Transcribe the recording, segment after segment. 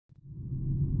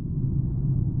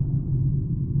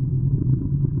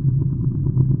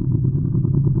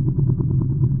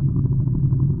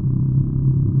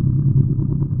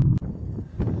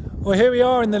Well, here we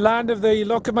are in the land of the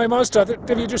Loch Of Mey Monster. I think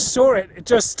if you just saw it, it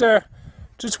just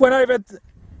went over,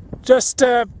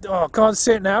 oh, I can't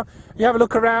see it now. You have a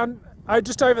look around,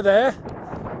 just over there.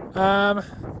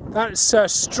 That's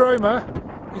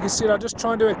Stroma. You can see it. I'll just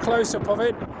try and do a close-up of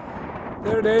it.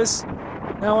 There it is.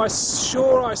 Now I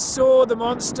saw the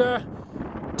monster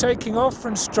taking off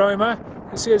from Stroma.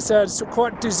 You see it's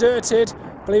quite deserted.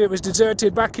 I believe it was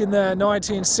deserted back in the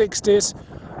 1960s.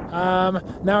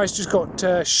 Now it's just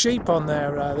got sheep on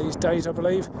there these days, I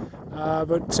believe,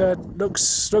 but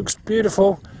looks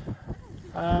beautiful.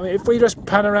 If we just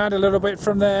pan around a little bit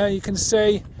from there, you can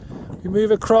see we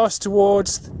move across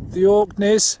towards the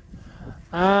Orkneys,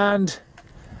 and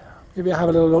maybe have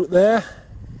a little look there.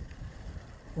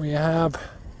 We have,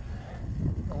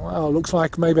 well, looks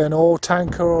like maybe an oil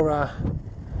tanker or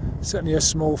certainly a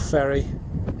small ferry.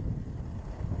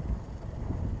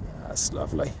 That's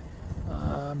lovely.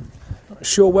 Not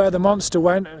sure where the monster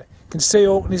went. You can see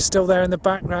Orkney's still there in the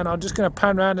background. I'm just going to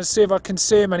pan around and see if I can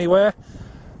see him anywhere.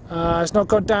 It's not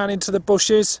gone down into the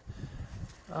bushes.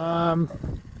 No,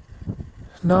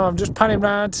 I'm just panning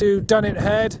round to Dunnet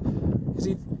Head. Is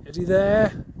he there?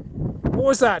 What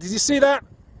was that? Did you see that?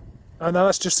 Oh no,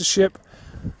 that's just a ship.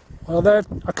 Well, there,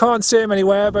 I can't see him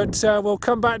anywhere, but we'll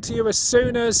come back to you as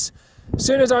soon as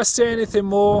I see anything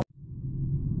more.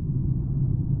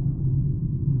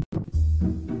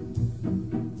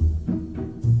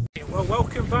 Well,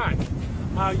 welcome back.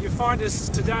 You find us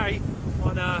today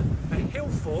on a hill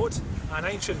fort, an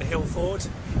ancient hill fort.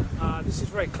 This is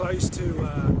very close to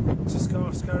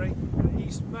Scarscurry,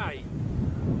 East May.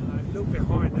 Look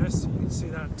behind us, you can see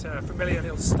that familiar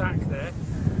little stack there.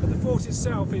 But the fort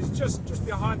itself is just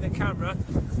behind the camera,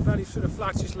 fairly sort of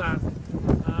flattish land.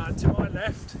 To my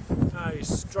left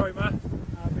is Stroma.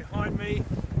 Behind me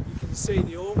you can see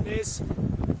the Orkneys.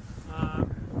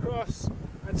 Across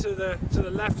and to the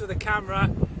left of the camera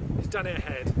is Dunnet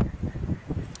Head.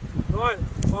 Right,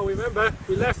 well, remember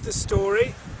we left the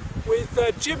story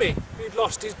with Jimmy, who'd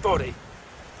lost his body.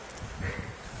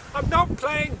 I'm not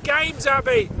playing games,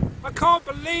 Abby. I can't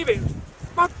believe it.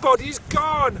 My body's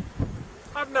gone.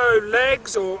 I've no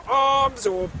legs or arms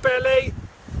or belly,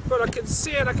 but I can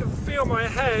see and I can feel my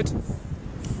head.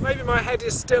 Maybe my head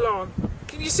is still on.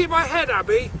 Can you see my head,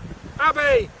 Abby?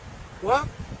 Abby! What?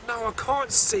 No, I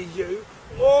can't see you,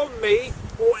 or me,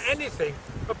 or anything,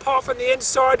 apart from the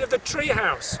inside of the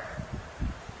treehouse.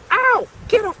 Ow!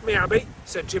 Get off me, Abby,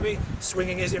 said Jimmy,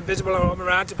 swinging his invisible arm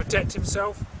around to protect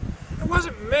himself. It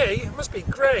wasn't me, it must be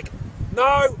Greg.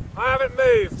 No, I haven't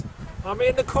moved. I'm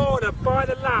in the corner by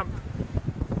the lamp.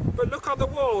 But look on the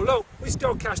wall, look, we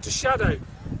still cast a shadow.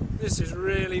 This is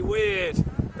really weird,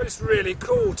 but it's really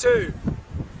cool too.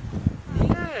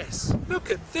 Yes,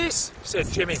 look at this, said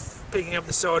Jimmy, picking up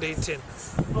the sardine tin.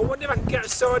 I wonder if I can get a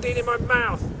sardine in my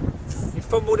mouth. He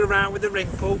fumbled around with the ring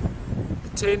pull. The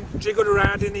tin jiggled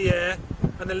around in the air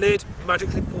and the lid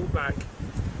magically pulled back,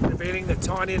 revealing the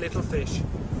tiny little fish.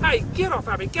 Hey, get off,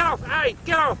 Abby, get off! Hey,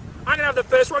 get off! I'm gonna have the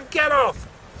first one, get off!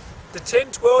 The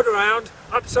tin twirled around,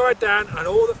 upside down, and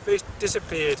all the fish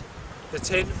disappeared. The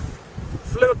tin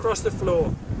flew across the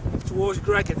floor towards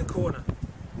Greg in the corner.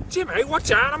 Jimmy, watch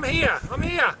out, I'm here! I'm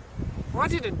here! I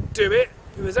didn't do it,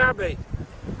 it was Abby.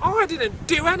 I didn't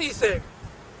do anything!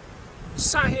 I'm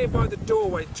sat here by the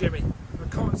doorway, Jimmy.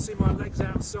 I can't see my legs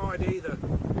outside either.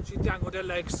 She dangled her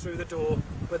legs through the door,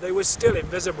 but they were still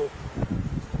invisible.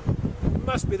 It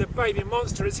must be the baby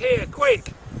monster, it's here,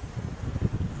 quick!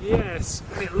 Yes,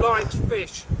 and it likes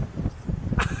fish.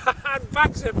 And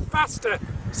bags of pasta,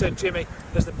 said Jimmy,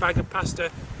 as the bag of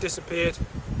pasta disappeared.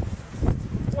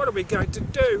 What are we going to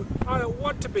do? I don't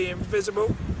want to be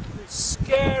invisible. It's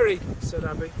scary, said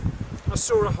Abby. I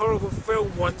saw a horrible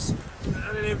film once,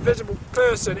 and an invisible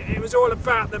person. It was all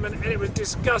about them, and it was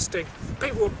disgusting.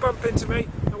 People would bump into me.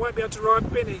 I won't be able to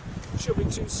ride Binny. She'll be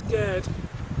too scared.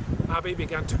 Abby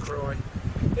began to cry.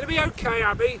 It'll be okay,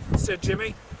 Abby, said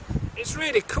Jimmy. It's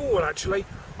really cool, actually.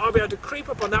 I'll be able to creep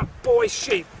up on that boy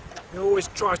sheep. He always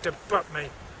tries to butt me.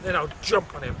 Then I'll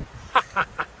jump on him.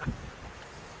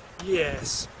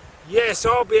 Yes,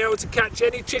 I'll be able to catch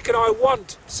any chicken I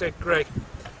want, said Greg.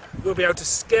 We'll be able to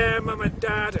scare Mum and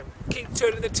Dad and keep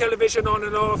turning the television on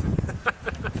and off.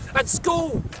 And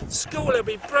school will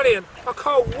be brilliant. I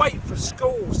can't wait for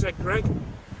school, said Greg.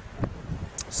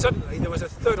 Suddenly there was a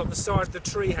thud on the side of the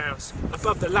treehouse,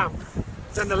 above the lamp.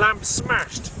 Then the lamp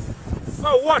smashed.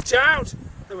 Oh, watch out!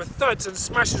 There were thuds and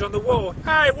smashes on the wall.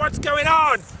 Hey, what's going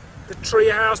on? The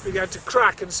treehouse began to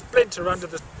crack and splinter under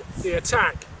the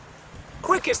attack.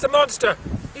 Quick, it's the monster!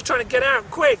 He's trying to get out,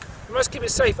 quick! We must keep it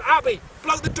safe. Abby,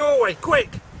 block the doorway, quick!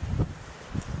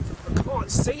 I can't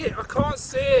see it, I can't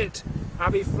see it!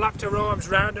 Abby flapped her arms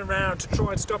round and round to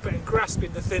try and stop it and grasp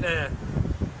in the thin air.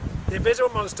 The invisible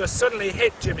monster suddenly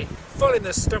hit Jimmy, full in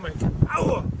the stomach.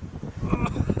 Oh!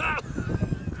 Oh!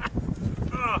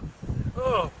 Oh!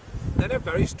 Oh! Then a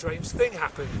very strange thing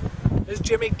happened. As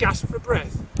Jimmy gasped for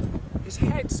breath, his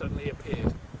head suddenly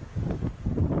appeared.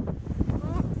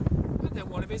 Oh, and then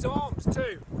one of his arms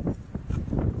too.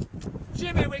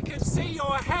 Jimmy, we can see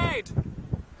your head!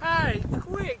 Hey,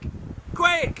 quick!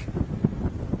 Quick!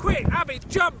 Quick, Abby,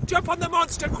 jump on the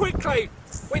monster quickly!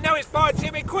 We know it's by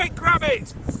Jimmy, quick, grab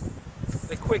it!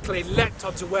 They quickly leapt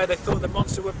onto where they thought the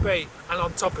monster would be, and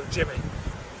on top of Jimmy.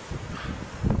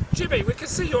 Jimmy, we can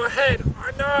see your head,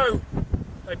 I know!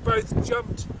 They both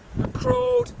jumped and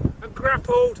crawled and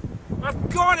grappled. I've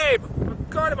got him,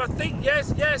 I think,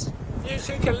 yes. You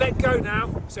two can let go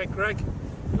now, said Greg.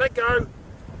 Let go.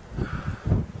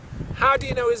 How do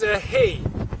you know it's a he?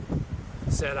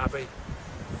 Said Abby.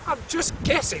 I'm just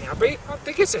guessing, Abby. I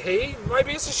think it's a he.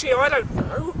 Maybe it's a she. I don't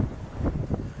know.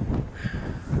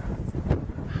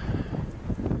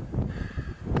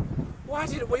 Why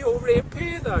didn't we all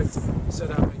reappear, though?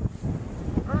 Said Abby.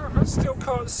 Oh, I still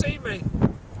can't see me.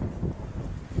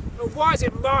 Well, why is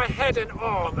it my head and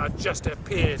arm that just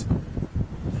appeared?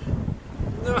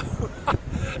 No,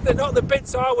 they're not the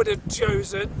bits I would have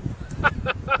chosen.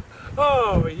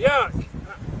 Oh, yuck.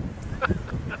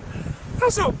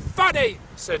 That's not funny,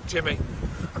 said Jimmy.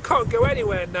 I can't go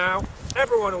anywhere now.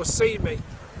 Everyone will see me.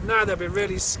 Now they'll be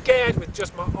really scared with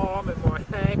just my arm and my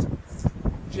head.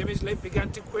 Jimmy's lip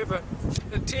began to quiver,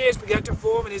 and tears began to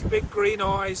form in his big green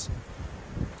eyes.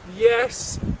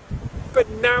 Yes, but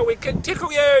now we can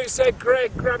tickle you, said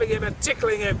Greg, grabbing him and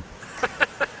tickling him.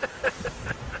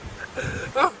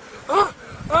 Oh, oh,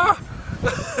 oh.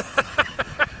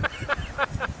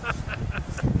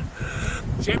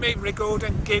 Jimmy wriggled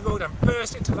and giggled and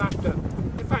burst into laughter.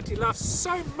 In fact, he laughed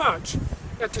so much he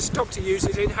had to stop to use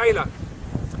his inhaler.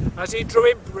 As he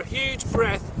drew in a huge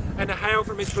breath and inhaled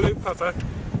from his blue puffer,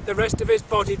 the rest of his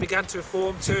body began to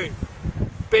form too,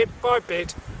 bit by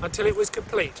bit, until it was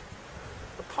complete,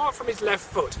 apart from his left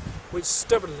foot, which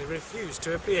stubbornly refused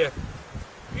to appear.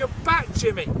 You're back,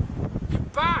 Jimmy! You're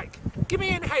back! Give me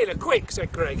an inhaler, quick,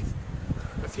 said Greg.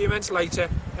 A few minutes later,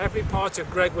 every part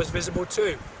of Greg was visible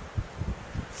too.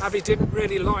 Abby didn't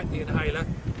really like the inhaler,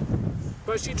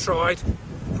 but she tried,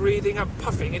 breathing and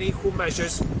puffing in equal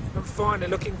measures, and finally,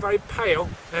 looking very pale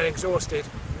and exhausted,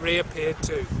 reappeared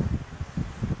too.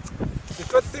 The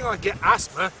good thing I get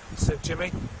asthma, said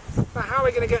Jimmy, but how are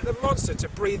we going to get the monster to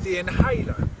breathe the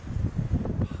inhaler?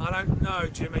 I don't know,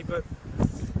 Jimmy, but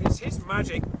it's his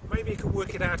magic. Maybe he can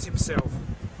work it out himself.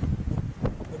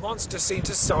 The monster seemed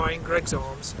to sigh in Greg's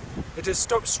arms. It had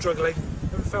stopped struggling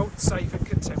and felt safe and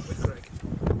content with Greg.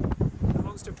 The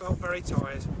monster felt very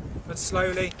tired, and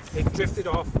slowly it drifted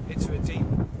off into a deep,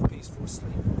 peaceful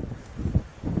sleep.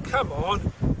 Come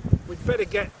on, we'd better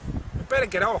get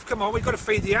off. Come on, we've got to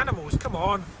feed the animals. Come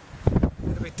on.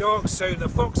 It'll be dark soon. The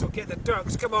fox will get the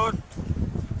ducks. Come on.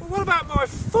 Well, what about my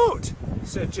foot?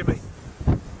 Said Jimmy.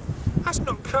 That's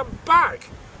not come back.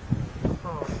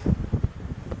 Oh.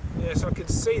 Yes, I can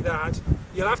see that.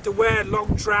 You'll have to wear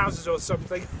long trousers or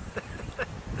something.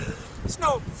 It's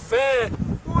not fair.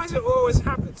 Why does it always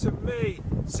happen to me?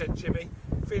 Said Jimmy,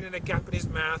 feeling a gap in his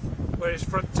mouth where his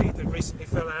front teeth had recently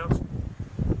fell out.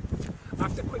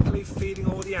 After quickly feeding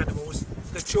all the animals,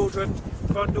 the children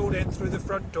bundled in through the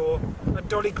front door, and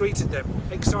Dolly greeted them,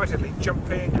 excitedly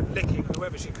jumping and licking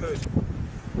whoever she could.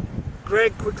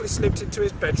 Greg quickly slipped into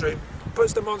his bedroom,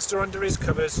 puts the monster under his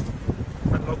covers,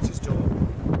 and locked his door.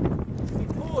 He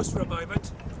paused for a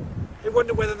moment. He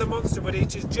wondered whether the monster would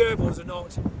eat his gerbils or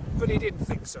not, but he didn't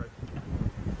think so.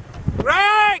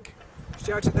 Greg!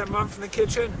 Shouted their mum from the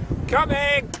kitchen.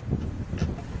 Coming!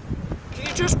 Can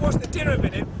you just watch the dinner a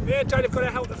minute? Me and Dad have got to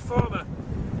help the farmer.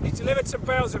 He delivered some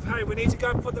bales of hay. We need to go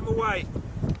and put them away.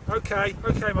 Okay,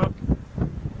 Mum.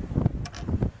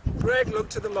 Greg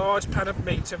looked at the large pan of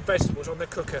meat and vegetables on the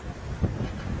cooker.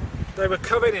 They were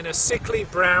covered in a sickly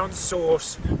brown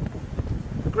sauce.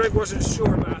 Greg wasn't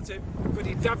sure about it, but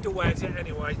he dabbed away at it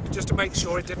anyway, just to make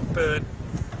sure it didn't burn.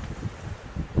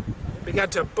 It began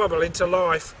to bubble into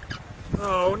life.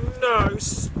 Oh no,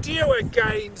 stew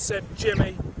again, said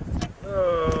Jimmy.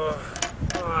 Oh,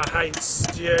 I hate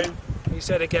stew, he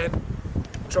said again,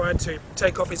 trying to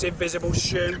take off his invisible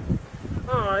shoe.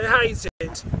 Oh, I hate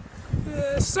it.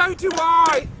 So do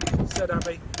I, said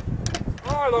Abby.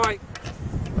 I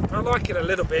like it a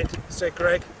little bit, said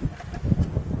Greg.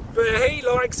 But he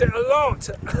likes it a lot.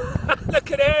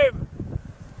 Look at him.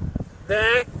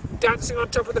 There, dancing on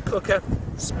top of the cooker,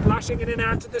 splashing in and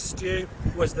out of the stew,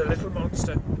 was the little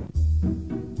monster.